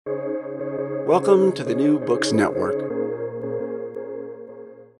Welcome to the New Books Network.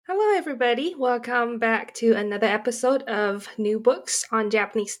 Hello, everybody. Welcome back to another episode of New Books on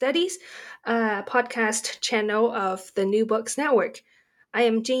Japanese Studies, a podcast channel of the New Books Network. I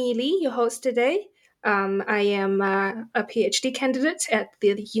am Jingyi Li, your host today. I am a PhD candidate at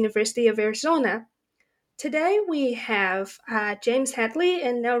the University of Arizona. Today we have James Hadley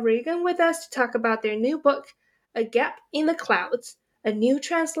and Nell Regan with us to talk about their new book, A Gap in the Clouds, a new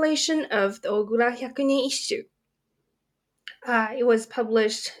translation of the Ogura Hyakunin Isshu. It was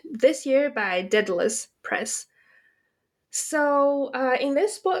published this year by Dedalus Press. So, in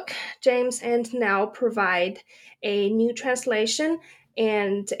this book, James and Nell provide a new translation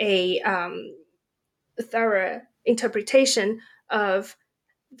and a thorough interpretation of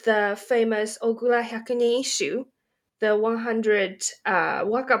the famous Ogura Hyakunin Isshu, the 100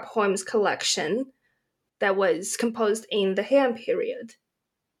 waka poems collection that was composed in the Heian period.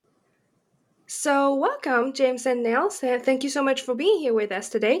 So, welcome, James and Nell. Thank you so much for being here with us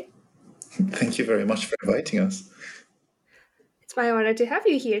today. Thank you very much for inviting us. It's my honor to have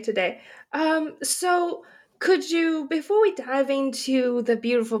you here today. So, could you, before we dive into the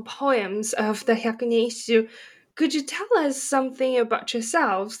beautiful poems of the Hyakunin Isshu, could you tell us something about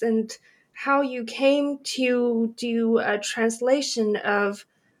yourselves and how you came to do a translation of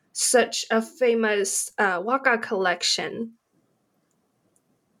such a famous waka collection?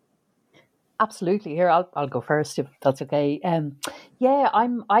 Absolutely. Here, I'll go first if that's okay.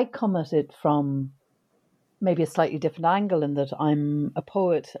 I come at it from maybe a slightly different angle in that I'm a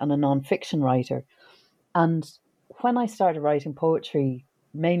poet and a non-fiction writer. And when I started writing poetry,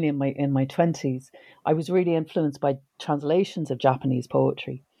 mainly in my 20s, I was really influenced by translations of Japanese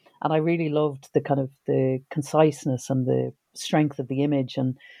poetry. And I really loved the kind of the conciseness and the strength of the image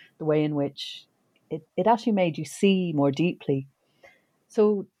and the way in which it actually made you see more deeply.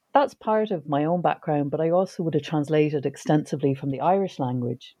 So that's part of my own background, but I also would have translated extensively from the Irish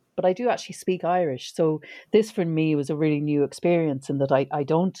language. But I do actually speak Irish. So this for me was a really new experience in that I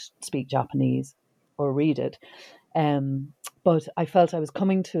don't speak Japanese or read it. But I felt I was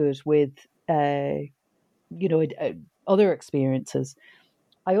coming to it with, other experiences.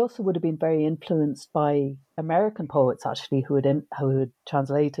 I also would have been very influenced by American poets, actually, who had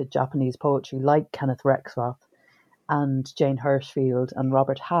translated Japanese poetry, like Kenneth Rexroth and Jane Hirschfield and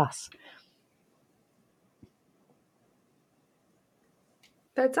Robert Hass.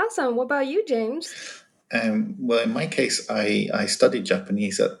 That's awesome. What about you, James? Well, in my case, I studied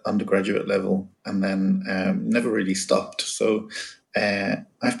Japanese at undergraduate level and then never really stopped. So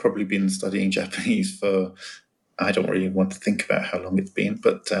I've probably been studying Japanese for, I don't really want to think about how long it's been,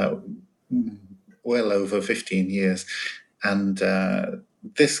 but well over 15 years. And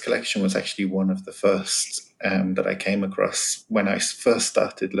this collection was actually one of the first that I came across when I first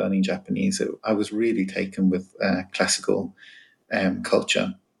started learning Japanese. I was really taken with classical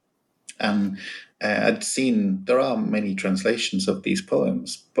culture. And I'd seen there are many translations of these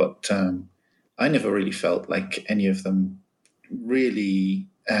poems, but I never really felt like any of them really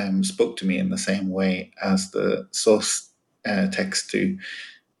spoke to me in the same way as the source text do.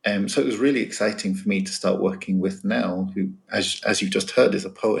 So it was really exciting for me to start working with Nell, who, as you've just heard, is a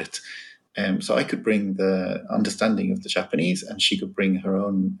poet. So I could bring the understanding of the Japanese, and she could bring her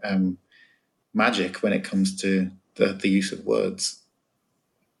own magic when it comes to the use of words.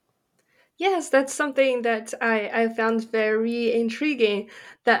 Yes, that's something that I found very intriguing,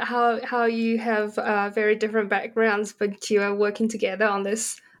 that how you have very different backgrounds, but you are working together on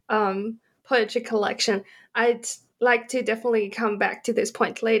this poetry collection. I'd like to definitely come back to this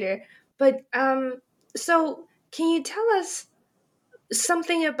point later. But so can you tell us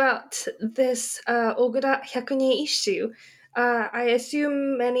something about this Ogura Hyakunin Isshu? I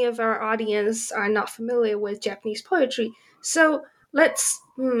assume many of our audience are not familiar with Japanese poetry, so let's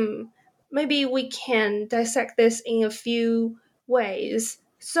maybe we can dissect this in a few ways.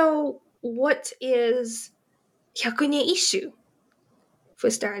 So, what is Hyakunin Isshu, for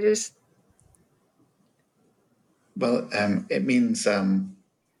starters? Well, it means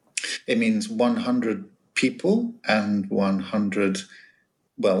 100 people and 100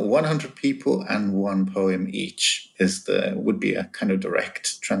 people and one poem each would be a kind of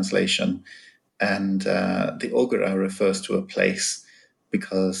direct translation. And the Ogura refers to a place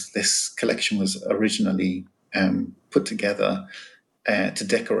because this collection was originally put together to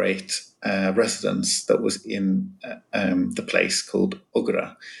decorate a residence that was in the place called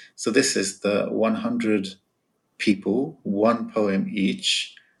Ogura. So this is the 100 people, one poem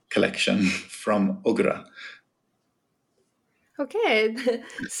each collection from Ogura. Okay,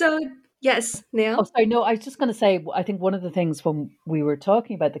 so Yes, Oh, Neil. sorry. No, I was just going to say, I think one of the things when we were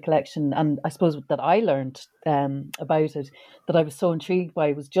talking about the collection, and I suppose that I learned about it, that I was so intrigued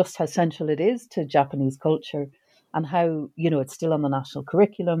by, was just how central it is to Japanese culture, and how, it's still on the national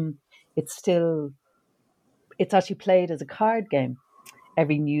curriculum. It's actually played as a card game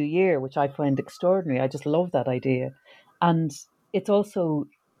every new year, which I find extraordinary. I just love that idea. And it's also,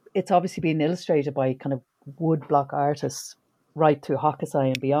 it's obviously been illustrated by kind of woodblock artists right through Hokusai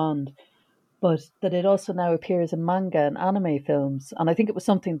and beyond, but that it also now appears in manga and anime films. And I think it was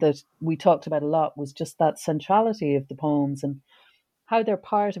something that we talked about a lot, was just that centrality of the poems and how they're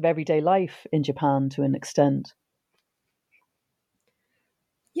part of everyday life in Japan to an extent.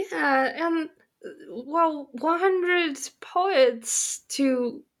 Yeah, and well, 100 poets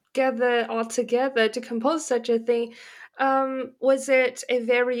to gather all together to compose such a thing. Was it a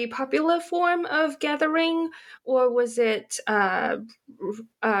very popular form of gathering, or was it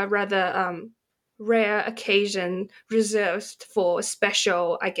rather rare occasion reserved for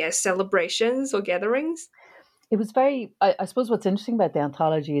special, I guess, celebrations or gatherings? It was very, I suppose what's interesting about the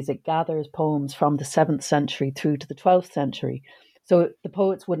anthology is it gathers poems from the 7th century through to the 12th century. So the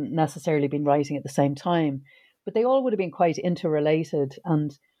poets wouldn't necessarily been writing at the same time, but they all would have been quite interrelated.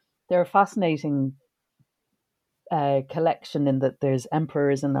 And they're a fascinating collection in that there's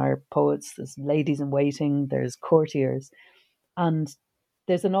emperors in our poets, there's ladies in waiting, there's courtiers, and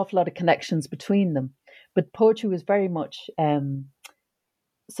there's an awful lot of connections between them. But poetry was very much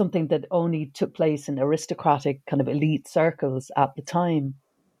something that only took place in aristocratic kind of elite circles at the time.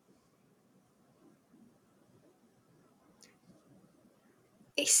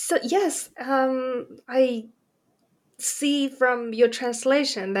 So, yes, I see from your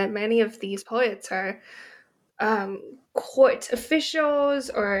translation that many of these poets are court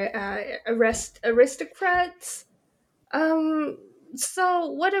officials or aristocrats. Um, so,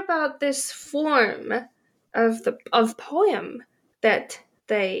 what about this form of poem that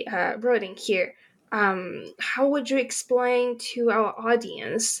they wrote in here? How would you explain to our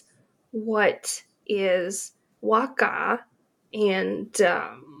audience what is waka and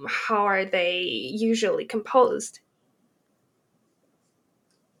how are they usually composed?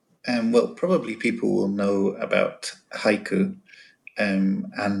 Well, probably people will know about haiku,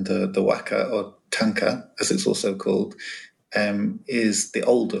 and the waka, or tanka, as it's also called, is the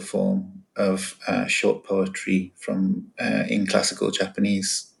older form of short poetry from in classical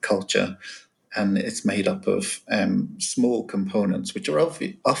Japanese culture, and it's made up of small components, which are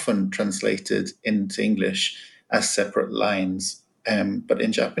often translated into English as separate lines. But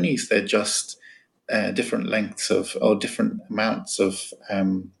in Japanese, they're just different lengths of, or different amounts of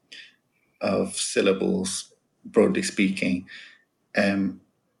syllables, broadly speaking.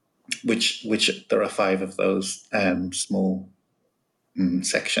 Which there are 5 of those small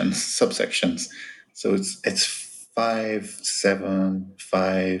sections, subsections. So it's 5, 7,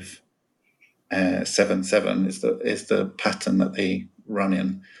 5, 7, 7 is the pattern that they run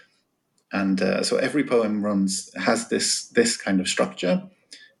in, and so every poem has this kind of structure.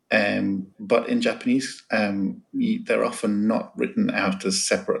 But in Japanese, they're often not written out as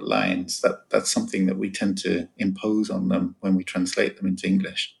separate lines. That's something that we tend to impose on them when we translate them into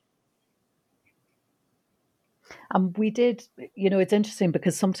English. And we did, it's interesting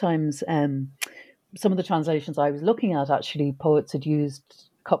because sometimes some of the translations I was looking at, actually, poets had used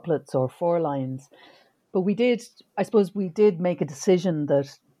couplets or 4 lines. But I suppose we did make a decision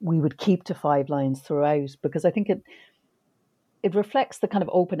that we would keep to 5 lines throughout, because I think it reflects the kind of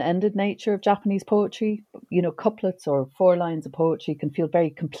open-ended nature of Japanese poetry. Couplets or 4 lines of poetry can feel very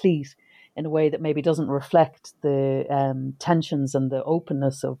complete in a way that maybe doesn't reflect the tensions and the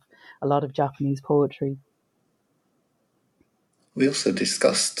openness of a lot of Japanese poetry. We also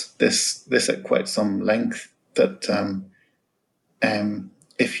discussed this at quite some length, that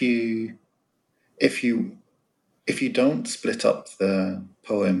if you don't split up the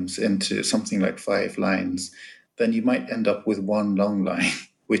poems into something like 5 lines, then you might end up with one long line,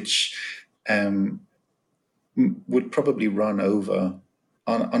 which would probably run over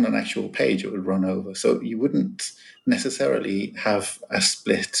on an actual page. It would run over, so you wouldn't necessarily have a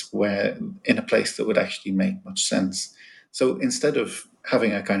split where in a place that would actually make much sense. So instead of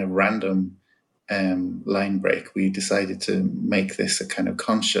having a kind of random line break, we decided to make this a kind of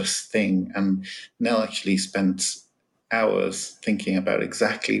conscious thing. And Nell actually spent hours thinking about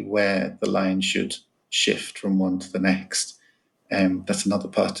exactly where the line should shift from one to the next. That's another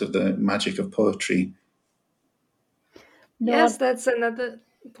part of the magic of poetry. No, Yes, that's another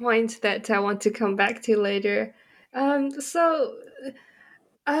point that I want to come back to later. So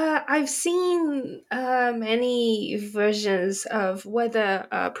I've seen many versions of whether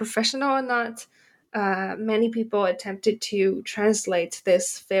professional or not. Many people attempted to translate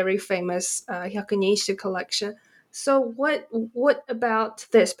this very famous Hyakunin collection. So, what about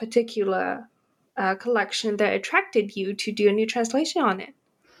this particular collection that attracted you to do a new translation on it?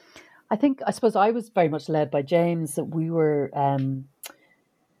 I suppose I was very much led by James. That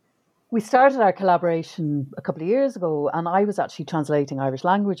we started our collaboration a couple of years ago, and I was actually translating Irish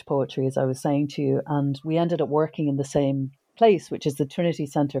language poetry, as I was saying to you, and we ended up working in the same place, which is the Trinity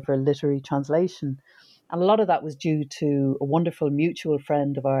Centre for Literary Translation. And a lot of that was due to a wonderful mutual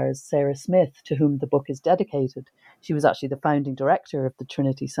friend of ours, Sarah Smith, to whom the book is dedicated. She was actually the founding director of the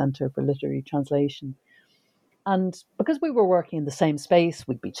Trinity Centre for Literary Translation. And because we were working in the same space,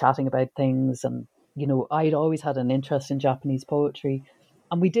 we'd be chatting about things. And, I'd always had an interest in Japanese poetry.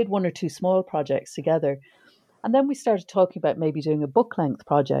 And we did one or two small projects together. And then we started talking about maybe doing a book length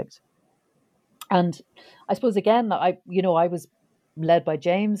project. And I suppose, again, I was led by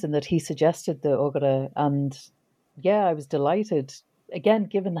James in that he suggested the Ogura. And yeah, I was delighted. Again,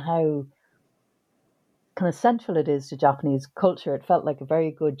 given how kind of central it is to Japanese culture, it felt like a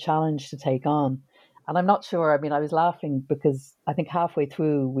very good challenge to take on. And I'm not sure, I was laughing because I think halfway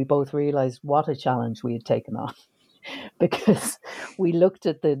through we both realized what a challenge we had taken on because we looked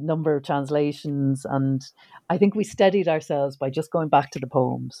at the number of translations, and I think we steadied ourselves by just going back to the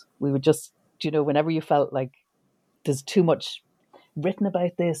poems. We would just, whenever you felt like there's too much written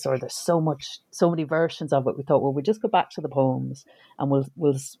about this or there's so many versions of it, we thought, well, we'll just go back to the poems and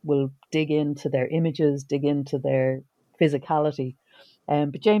we'll dig into their images, dig into their physicality.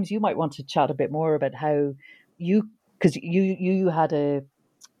 But James, you might want to chat a bit more about how because you had a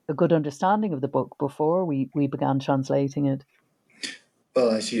good understanding of the book before we began translating it.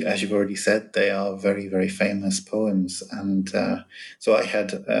 Well, as you've already said, they are very, very famous poems, and so I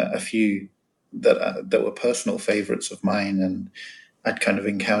had a few that were personal favourites of mine, and I'd kind of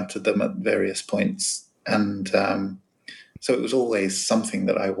encountered them at various points, and so it was always something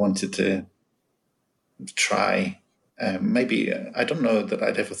that I wanted to try. Maybe I don't know that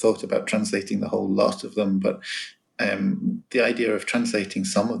I'd ever thought about translating the whole lot of them, but the idea of translating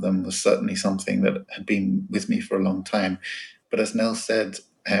some of them was certainly something that had been with me for a long time. But as Nell said,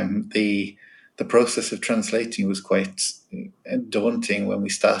 the process of translating was quite daunting when we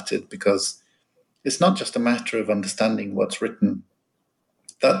started, because it's not just a matter of understanding what's written.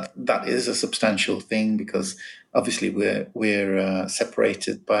 That is a substantial thing, because obviously we're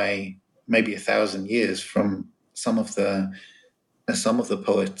separated by maybe 1,000 years from some of the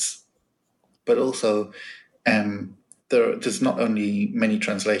poets, but also there's not only many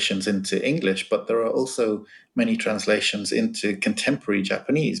translations into English, but there are also many translations into contemporary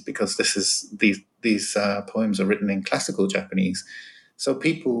Japanese, because these poems are written in classical Japanese. So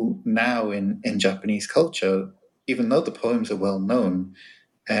people now in Japanese culture, even though the poems are well known,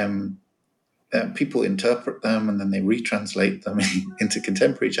 people interpret them and then they retranslate them into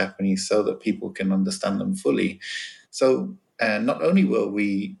contemporary Japanese so that people can understand them fully. So not only were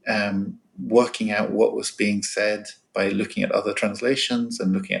we working out what was being said by looking at other translations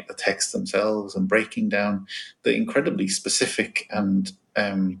and looking at the text themselves and breaking down the incredibly specific and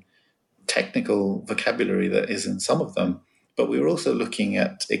technical vocabulary that is in some of them, but we were also looking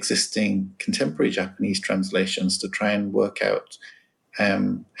at existing contemporary Japanese translations to try and work out,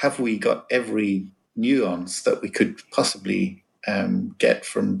 have we got every nuance that we could possibly get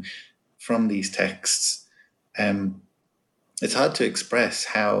from these texts? It's hard to express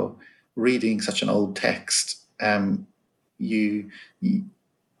how reading such an old text, you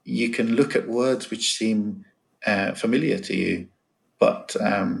can look at words which seem familiar to you, but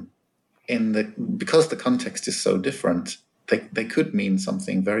because the context is so different, they could mean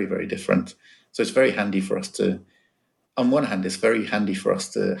something very, very different. So it's very handy for us to, on one hand, it's very handy for us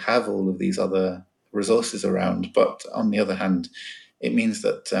to have all of these other resources around, but on the other hand, it means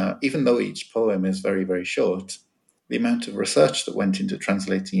that even though each poem is very, very short, the amount of research that went into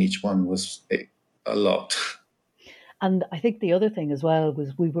translating each one was a lot. And I think the other thing as well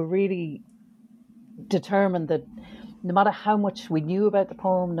was we were really determined that no matter how much we knew about the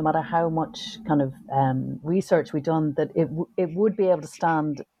poem, no matter how much kind of research we'd done, that it would be able to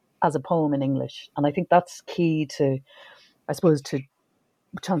stand as a poem in English. And I think that's key to, I suppose, to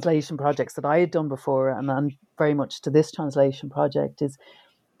translation projects that I had done before, and very much to this translation project is,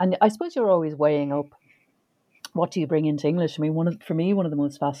 and I suppose you're always weighing up, what do you bring into English? I mean, for me, one of the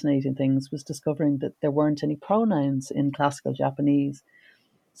most fascinating things was discovering that there weren't any pronouns in classical Japanese.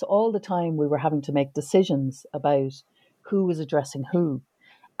 So all the time we were having to make decisions about who was addressing who.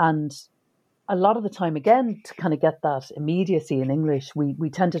 And a lot of the time, again, to kind of get that immediacy in English, we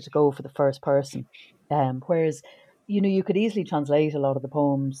tended to go for the first person. Whereas, you could easily translate a lot of the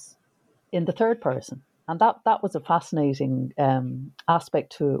poems in the third person. And that was a fascinating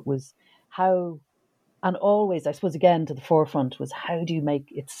aspect to it, was how, and always, I suppose, again, to the forefront was how do you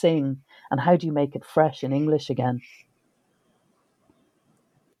make it sing and how do you make it fresh in English again?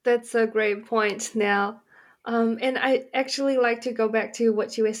 That's a great point, Nell. And I actually like to go back to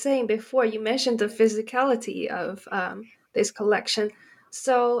what you were saying before. You mentioned the physicality of this collection.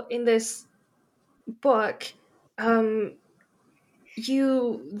 So in this book, um,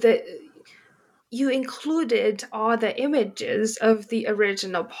 you you included all the images of the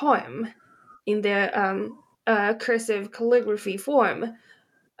original poem in their cursive calligraphy form,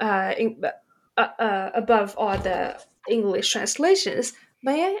 above all the English translations.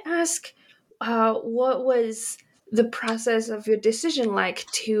 May I ask, what was the process of your decision like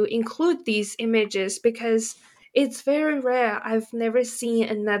to include these images? Because it's very rare. I've never seen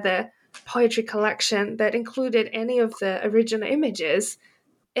another poetry collection that included any of the original images.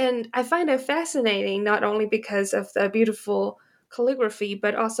 And I find it fascinating, not only because of the beautiful calligraphy,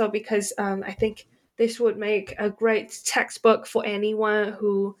 but also because I think this would make a great textbook for anyone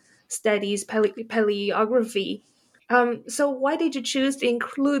who studies paleography. So, why did you choose to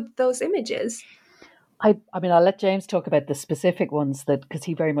include those images? I mean, I'll let James talk about the specific ones, that because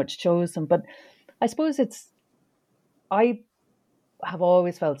he very much chose them. But I suppose I have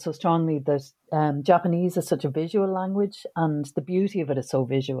always felt so strongly that Japanese is such a visual language, and the beauty of it is so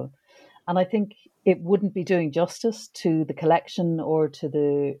visual. And I think it wouldn't be doing justice to the collection or to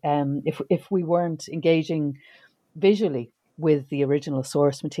the if we weren't engaging visually with the original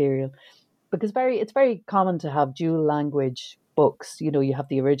source material, because it's very common to have dual language books. You have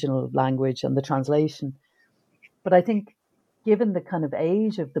the original language and the translation. But I think, given the kind of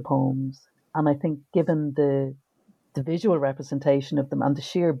age of the poems, and I think given the visual representation of them and the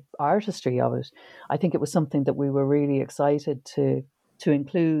sheer artistry of it, I think it was something that we were really excited to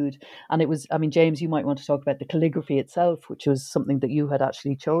include. And it was, I mean, James, you might want to talk about the calligraphy itself, which was something that you had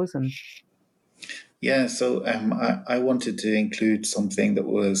actually chosen. Yeah, so I wanted to include something that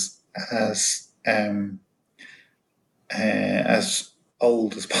was as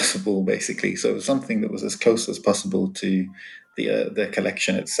old as possible, basically. So something that was as close as possible to the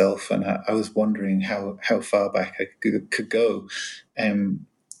collection itself. And I was wondering how far back I could go.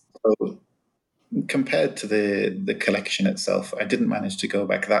 So compared to the collection itself, I didn't manage to go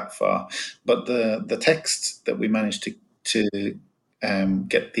back that far. But the text that we managed to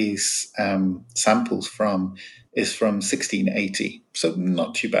get these samples from is from 1680, so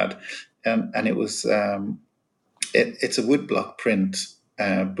not too bad. And it was it's a woodblock print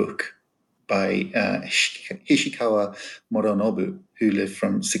book by Hishikawa Moronobu, who lived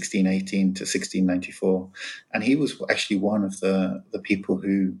from 1618 to 1694. And he was actually one of the people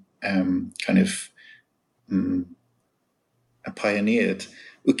who kind of pioneered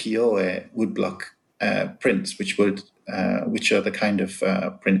ukiyo-e woodblock prints, which are the kind of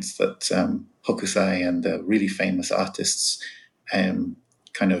prints that Hokusai and really famous artists kind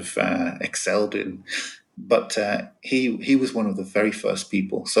of excelled in. But he was one of the very first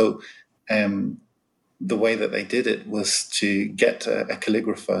people. So the way that they did it was to get a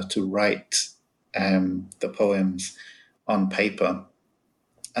calligrapher to write the poems on paper,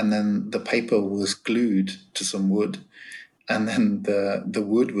 and then the paper was glued to some wood, and then the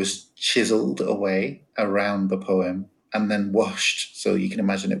wood was chiseled away around the poem and then washed. So you can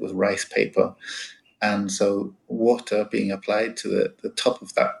imagine it was rice paper. And so water being applied to the top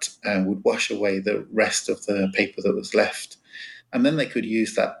of that would wash away the rest of the paper that was left. And then they could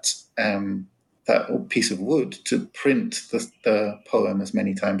use that piece of wood to print the poem as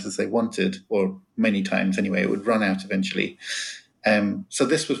many times as they wanted, or many times anyway. It would run out eventually. So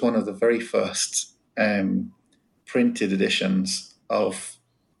this was one of the very first printed editions of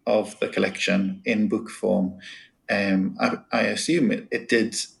the collection in book form. I assume it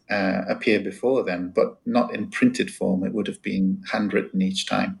did appear before then, but not in printed form. It would have been handwritten each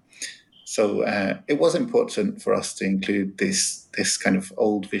time. So it was important for us to include this kind of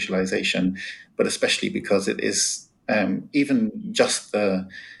old visualization, but especially because it is even just the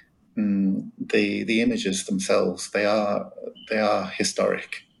images themselves. They are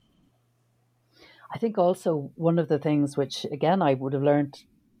historic. I think also one of the things which, again, I would have learned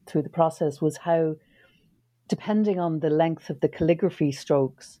through the process was how, depending on the length of the calligraphy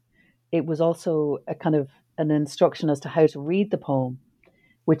strokes, it was also a kind of an instruction as to how to read the poem,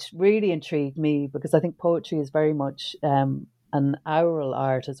 which really intrigued me, because I think poetry is very much an aural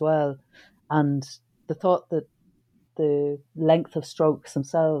art as well. And the thought that the length of strokes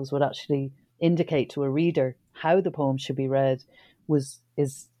themselves would actually indicate to a reader how the poem should be read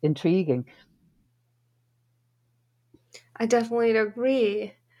is intriguing. I definitely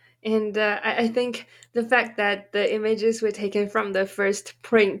agree. And I think the fact that the images were taken from the first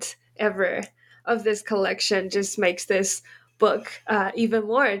print ever of this collection just makes this book even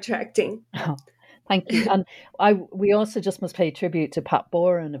more attracting. Thank you. And we also just must pay tribute to Pat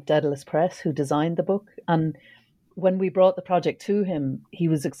Boran of Dedalus Press, who designed the book. And when we brought the project to him, he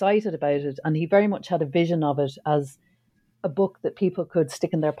was excited about it, and he very much had a vision of it as a book that people could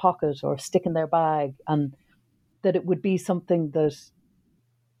stick in their pocket or stick in their bag, and that it would be something that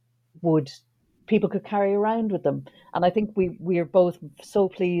people could carry around with them. And I think we are both so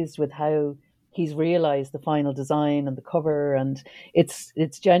pleased with how he's realized the final design and the cover, and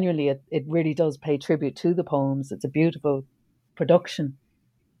it's genuinely, it really does pay tribute to the poems. It's a beautiful production.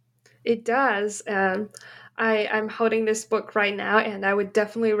 It does. I'm holding this book right now, and I would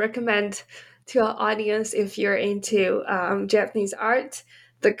definitely recommend to our audience, if you're into Japanese art,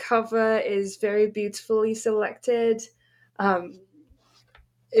 the cover is very beautifully selected.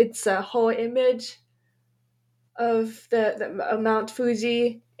 It's a whole image of the Mount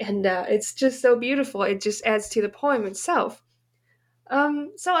Fuji, and it's just so beautiful. It just adds to the poem itself.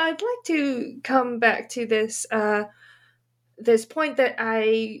 So I'd like to come back to this this point that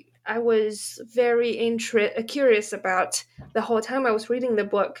I was very curious about the whole time I was reading the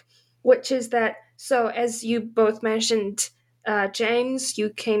book, which is that, so as you both mentioned, James,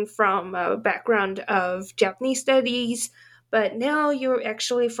 you came from a background of Japanese studies, but now you're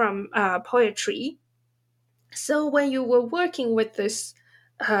actually from poetry. So when you were working with this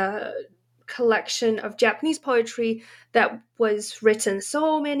collection of Japanese poetry that was written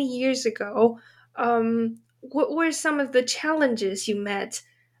so many years ago, what were some of the challenges you met?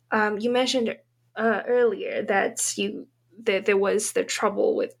 You mentioned earlier that there was the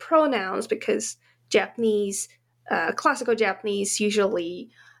trouble with pronouns because Japanese, classical Japanese, usually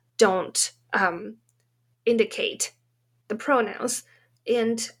don't indicate the pronouns.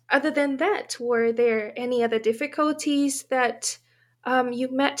 And other than that, were there any other difficulties that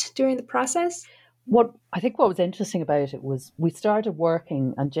you met during the process? What was interesting about it was we started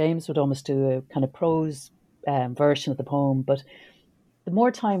working, and James would almost do a kind of prose version of the poem, but the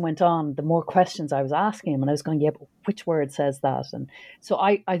more time went on, the more questions I was asking him, and I was going, yeah, but which word says that? And so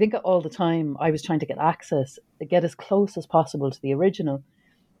I think all the time I was trying to get access, to get as close as possible to the original.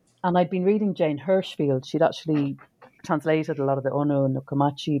 And I'd been reading Jane Hirschfield. She'd actually translated a lot of the Ono and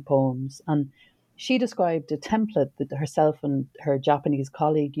Nokomachi poems, and she described a template that herself and her Japanese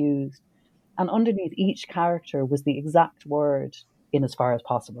colleague used. And underneath each character was the exact word, in as far as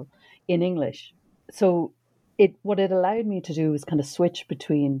possible, in English. So what it allowed me to do was kind of switch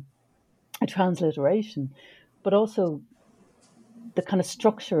between a transliteration, but also the kind of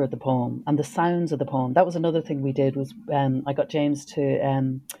structure of the poem and the sounds of the poem. That was another thing we did, was I got James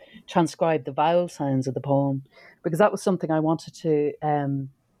to transcribe the vowel sounds of the poem, because that was something I wanted to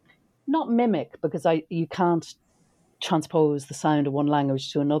not mimic, because you can't transpose the sound of one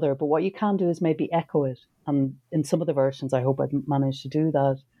language to another, but what you can do is maybe echo it. And in some of the versions, I hope I've managed to do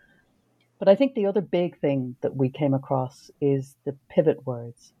that. But I think the other big thing that we came across is the pivot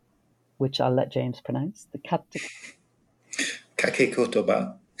words, which I'll let James pronounce. The Kake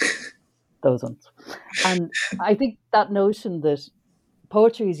kotoba. Those ones. And I think that notion that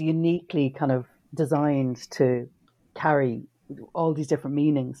poetry is uniquely kind of designed to carry all these different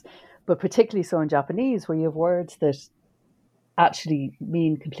meanings, but particularly so in Japanese, where you have words that actually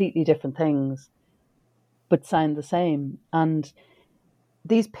mean completely different things, but sound the same. And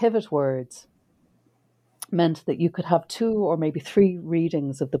these pivot words meant that you could have 2 or maybe 3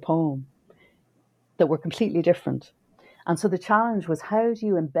 readings of the poem that were completely different. And so the challenge was, how do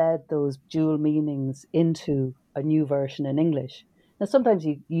you embed those dual meanings into a new version in English? Now, sometimes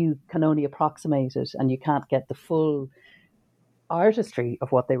you can only approximate it, and you can't get the full artistry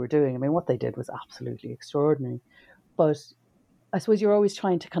of what they were doing. I mean, what they did was absolutely extraordinary. But I suppose you're always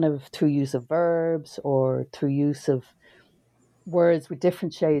trying to kind of, through use of verbs or through use of words with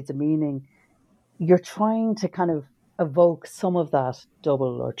different shades of meaning, you're trying to kind of evoke some of that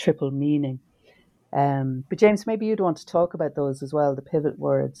double or triple meaning. But James, maybe you'd want to talk about those as well, the pivot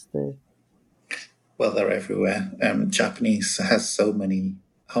words. Well, they're everywhere. Japanese has so many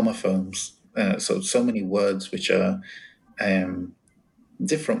homophones, so many words which are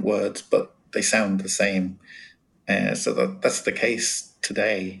different words, but they sound the same. So that's the case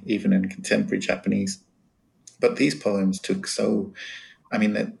today, even in contemporary Japanese. But these poems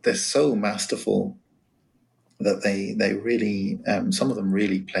they're so masterful that they really, some of them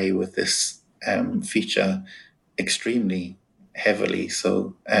really play with this feature extremely heavily.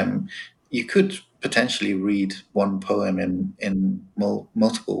 So you could potentially read one poem in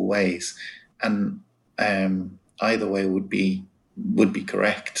multiple ways, and either way would be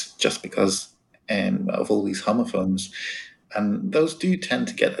correct, just because of all these homophones. And those do tend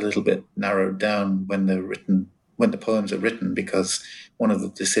to get a little bit narrowed down when the poems are written, because one of the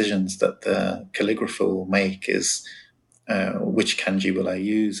decisions that the calligrapher will make is which kanji will I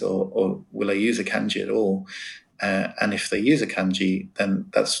use, or will I use a kanji at all? And if they use a kanji, then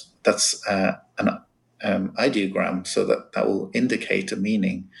that's an ideogram, so that will indicate a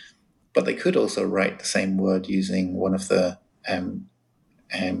meaning. But they could also write the same word using one of the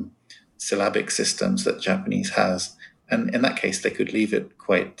syllabic systems that Japanese has, and in that case, they could leave it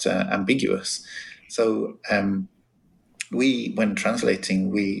quite ambiguous. So when translating,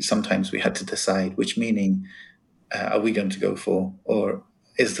 we had to decide which meaning are we going to go for, or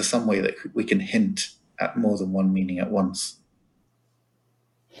is there some way that we can hint at more than one meaning at once?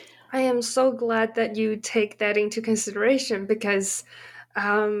 I am so glad that you take that into consideration, because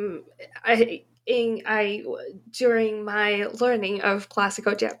during my learning of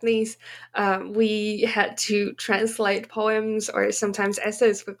classical Japanese, we had to translate poems or sometimes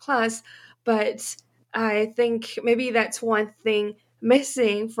essays for class. But I think maybe that's one thing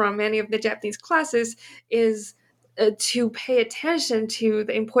missing from many of the Japanese classes is to pay attention to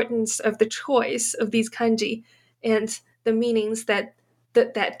the importance of the choice of these kanji and the meanings that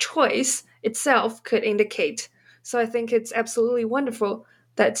that choice itself could indicate. So I think it's absolutely wonderful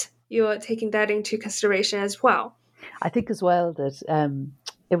that you're taking that into consideration as well. I think as well that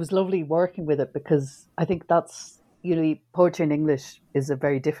it was lovely working with it, because I think that's, poetry in English is a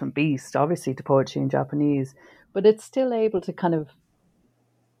very different beast, obviously, to poetry in Japanese, but it's still able to kind of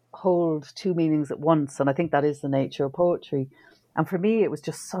hold two meanings at once. And I think that is the nature of poetry. And for me, it was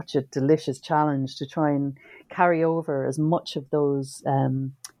just such a delicious challenge to try and carry over as much of those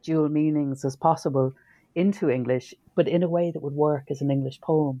dual meanings as possible into English, but in a way that would work as an English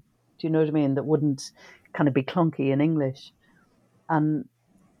poem. Do you know what I mean? That wouldn't kind of be clunky in English. And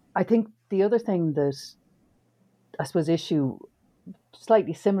I think the other thing that I suppose Isshu,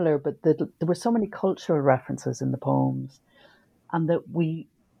 slightly similar, but that there were so many cultural references in the poems, and that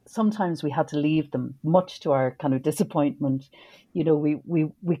sometimes we had to leave them, much to our kind of disappointment.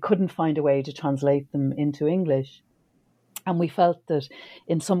 We couldn't find a way to translate them into English. And we felt that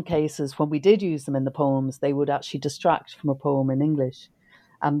in some cases, when we did use them in the poems, they would actually distract from a poem in English.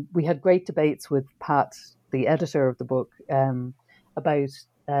 And we had great debates with Pat, the editor of the book, about,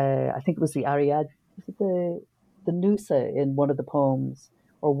 I think it was the Ariad, the Nusa in one of the poems,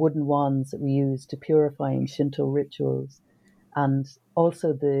 or wooden wands that we used to purify in Shinto rituals, and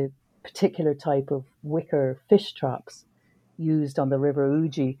also the particular type of wicker fish traps used on the river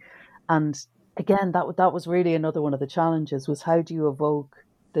Uji. And again, that was really another one of the challenges, was how do you evoke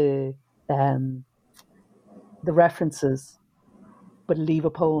the references but leave a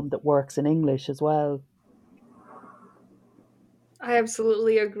poem that works in English as well. I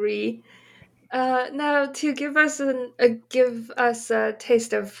absolutely agree. Now, to give us a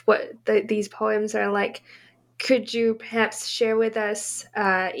taste of what these poems are like, could you perhaps share with us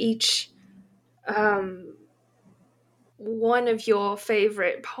each one of your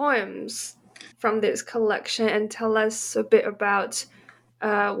favorite poems from this collection, and tell us a bit about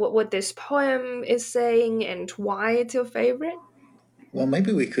what this poem is saying and why it's your favorite? Well,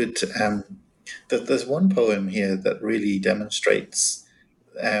 maybe we could. There's one poem here that really demonstrates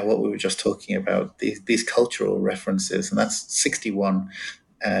what we were just talking about, these cultural references, and that's 61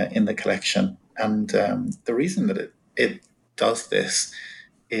 in the collection. And the reason that it does this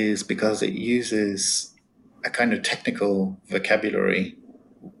is because it uses a kind of technical vocabulary,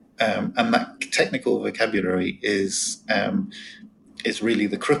 and that technical vocabulary is really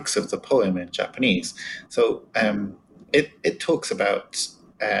the crux of the poem in Japanese. So it talks about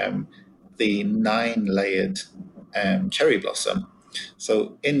the 9-layered cherry blossom.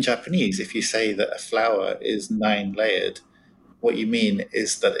 So in Japanese, if you say that a flower is 9-layered, what you mean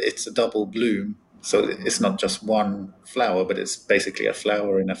is that it's a double bloom. So it's not just one flower, but it's basically a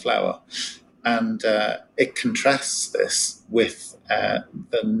flower in a flower. And it contrasts this with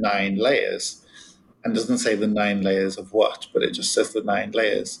the 9 layers, and doesn't say the 9 layers of what, but it just says the 9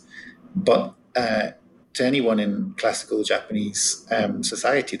 layers. But to anyone in classical Japanese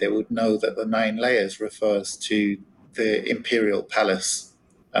society, they would know that the 9 layers refers to the imperial palace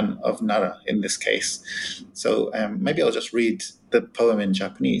of Nara in this case. So maybe I'll just read the poem in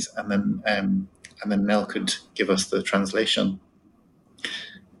Japanese, and then Nell could give us the translation.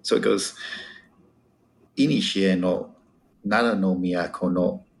 So it goes: Inishie no Nara no miyako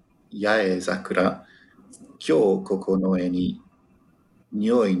no yae zakura, kyou koko no e ni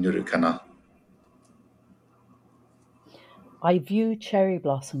匂い塗るかな? I view cherry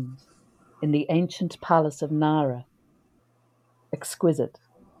blossoms in the ancient palace of Nara. Exquisite.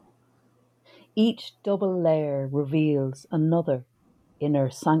 Each double layer reveals another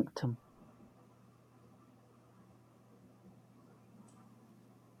inner sanctum.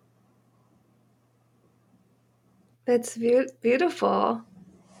 That's beautiful.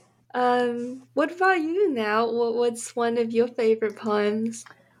 What about you now? What's one of your favorite poems?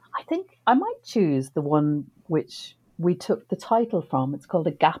 I think I might choose the one which we took the title from. It's called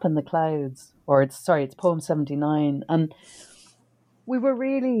A Gap in the Clouds, or it's poem 79. And we were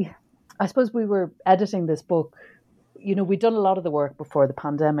really, I suppose we were editing this book. You know, we'd done a lot of the work before the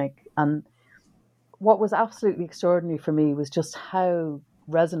pandemic. And what was absolutely extraordinary for me was just how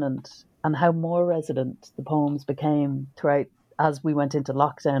resonant and how more resonant the poems became throughout as we went into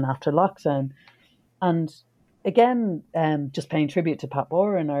lockdown after lockdown. And again, just paying tribute to Pat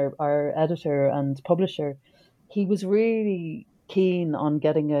Boren, our editor and publisher, he was really keen on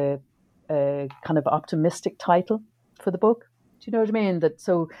getting a kind of optimistic title for the book. Do you know what I mean? That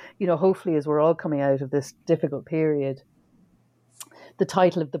so, you know, hopefully as we're all coming out of this difficult period, the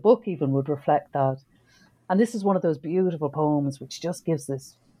title of the book even would reflect that. And this is one of those beautiful poems which just gives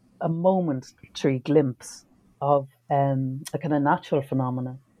this a momentary glimpse of a kind of natural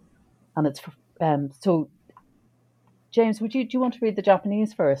phenomena. And it's so. James, do you want to read the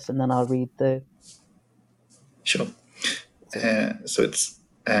Japanese first, and then I'll read the. Sure. So it's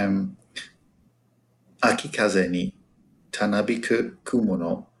秋風にたなびく雲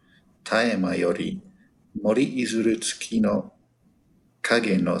の絶え間より森いずる月の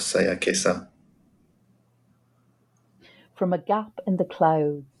影のさやけさ From a gap in the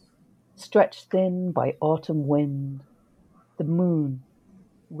clouds, stretched thin by autumn wind, the moon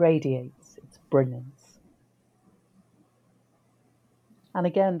radiates its brilliance. And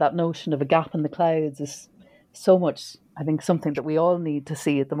again, that notion of a gap in the clouds is so much, I think, something that we all need to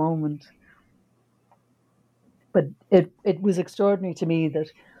see at the moment. But it was extraordinary to me that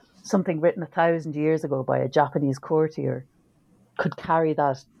something written 1,000 years ago by a Japanese courtier could carry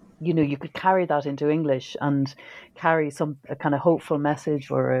that, you know, you could carry that into English and carry a kind of hopeful message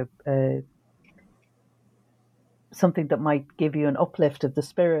or something that might give you an uplift of the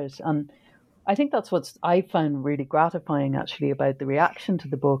spirit. And I think that's what I found really gratifying actually about the reaction to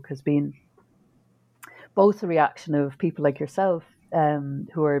the book has been both the reaction of people like yourself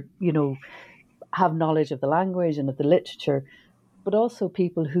who are, you know, have knowledge of the language and of the literature, but also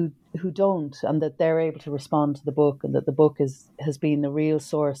people who don't, and that they're able to respond to the book, and that the book has been a real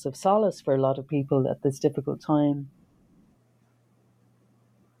source of solace for a lot of people at this difficult time.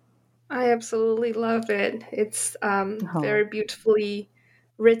 I absolutely love it. It's very beautifully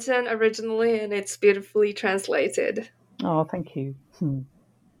written originally, and it's beautifully translated. Oh, thank you.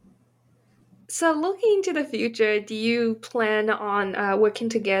 So looking to the future, do you plan on working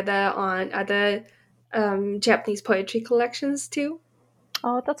together on other Japanese poetry collections too?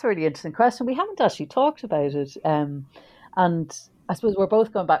 Oh, that's a really interesting question. We haven't actually talked about it. And I suppose we're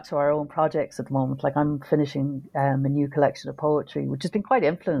both going back to our own projects at the moment. Like I'm finishing a new collection of poetry, which has been quite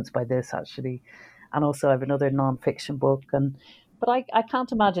influenced by this actually. And also I have another non-fiction book. But I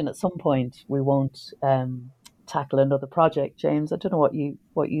can't imagine at some point we won't tackle another project, James. I don't know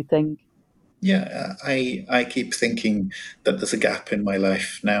what you think. Yeah, I keep thinking that there's a gap in my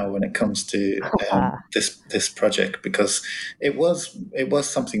life now when it comes to this project, because it was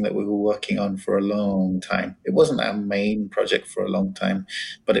something that we were working on for a long time. It wasn't our main project for a long time,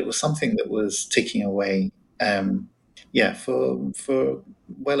 but it was something that was ticking away. For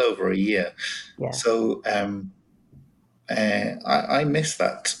well over a year. Yeah. So I miss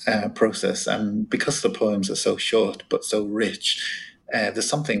that process, and because the poems are so short but so rich. There's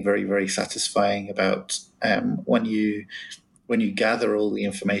something very, very satisfying about when you gather all the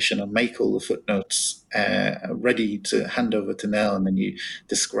information and make all the footnotes ready to hand over to Nell, and then you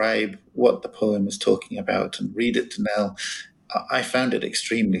describe what the poem is talking about and read it to Nell. I found it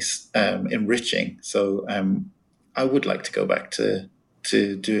extremely enriching. So I would like to go back to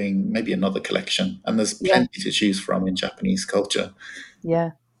doing maybe another collection, and there's plenty to choose from in Japanese culture.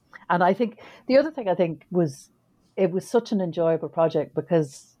 Yeah, and I think the other thing was it was such an enjoyable project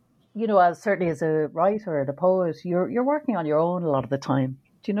because, you know, certainly as a writer and a poet, you're working on your own a lot of the time.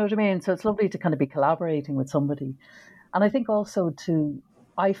 Do you know what I mean? So it's lovely to kind of be collaborating with somebody. And I think also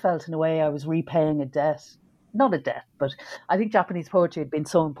I felt in a way I was repaying a debt not a debt, but I think Japanese poetry had been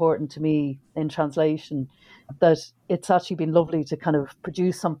so important to me in translation that it's actually been lovely to kind of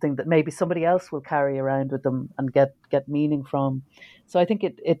produce something that maybe somebody else will carry around with them and get meaning from. So I think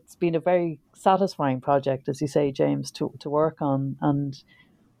it's been a very satisfying project, as you say, James, to work on. And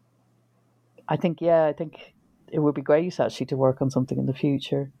I think it would be great actually to work on something in the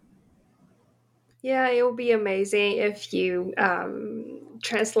future. Yeah, it would be amazing if you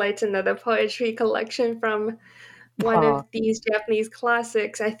translate another poetry collection from one of these Japanese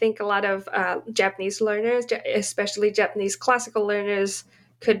classics. I think a lot of Japanese learners, especially Japanese classical learners,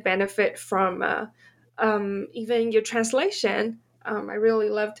 could benefit from even your translation. I really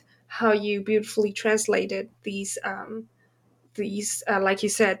loved how you beautifully translated these, like you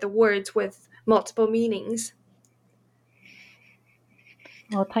said, the words with multiple meanings.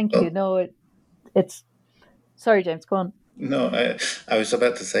 Oh, thank you. No, it's sorry, James, go on. No, I was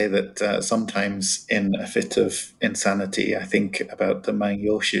about to say that sometimes in a fit of insanity, I think about the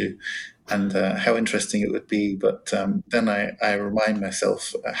Mangyoshu and how interesting it would be. But then I remind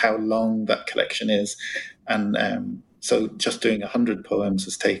myself how long that collection is. And so just doing 100 poems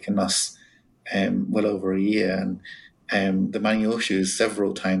has taken us well over a year. And the Mangyoshu is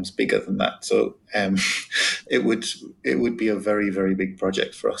several times bigger than that. So it would be a very, very big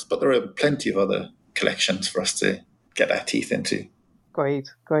project for us. But there are plenty of other collections for us to get our teeth into. Great.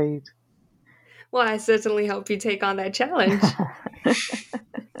 Well, I certainly hope you take on that challenge.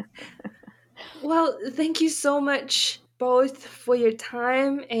 Well, thank you so much both for your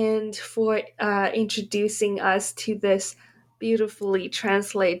time and for introducing us to this beautifully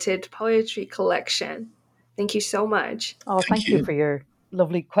translated poetry collection. Thank you so much. Oh, thank you for your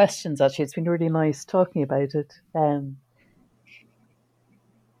lovely questions, actually. It's been really nice talking about it.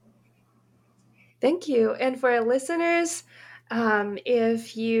 Thank you. And for our listeners,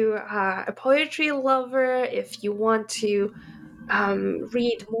 if you are a poetry lover, if you want to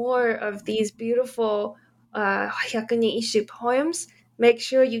read more of these beautiful Hyakunin Isshu poems, make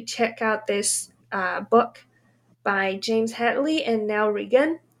sure you check out this book by James Hadley and Nell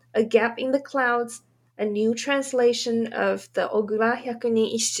Regan, A Gap in the Clouds, a new translation of the Ogura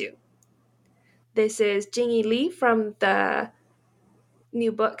Hyakunin Isshu. This is Jingyi Lee from the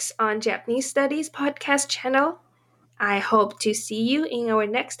New Books on Japanese Studies podcast channel. I hope to see you in our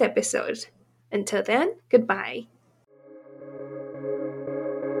next episode. Until then, goodbye.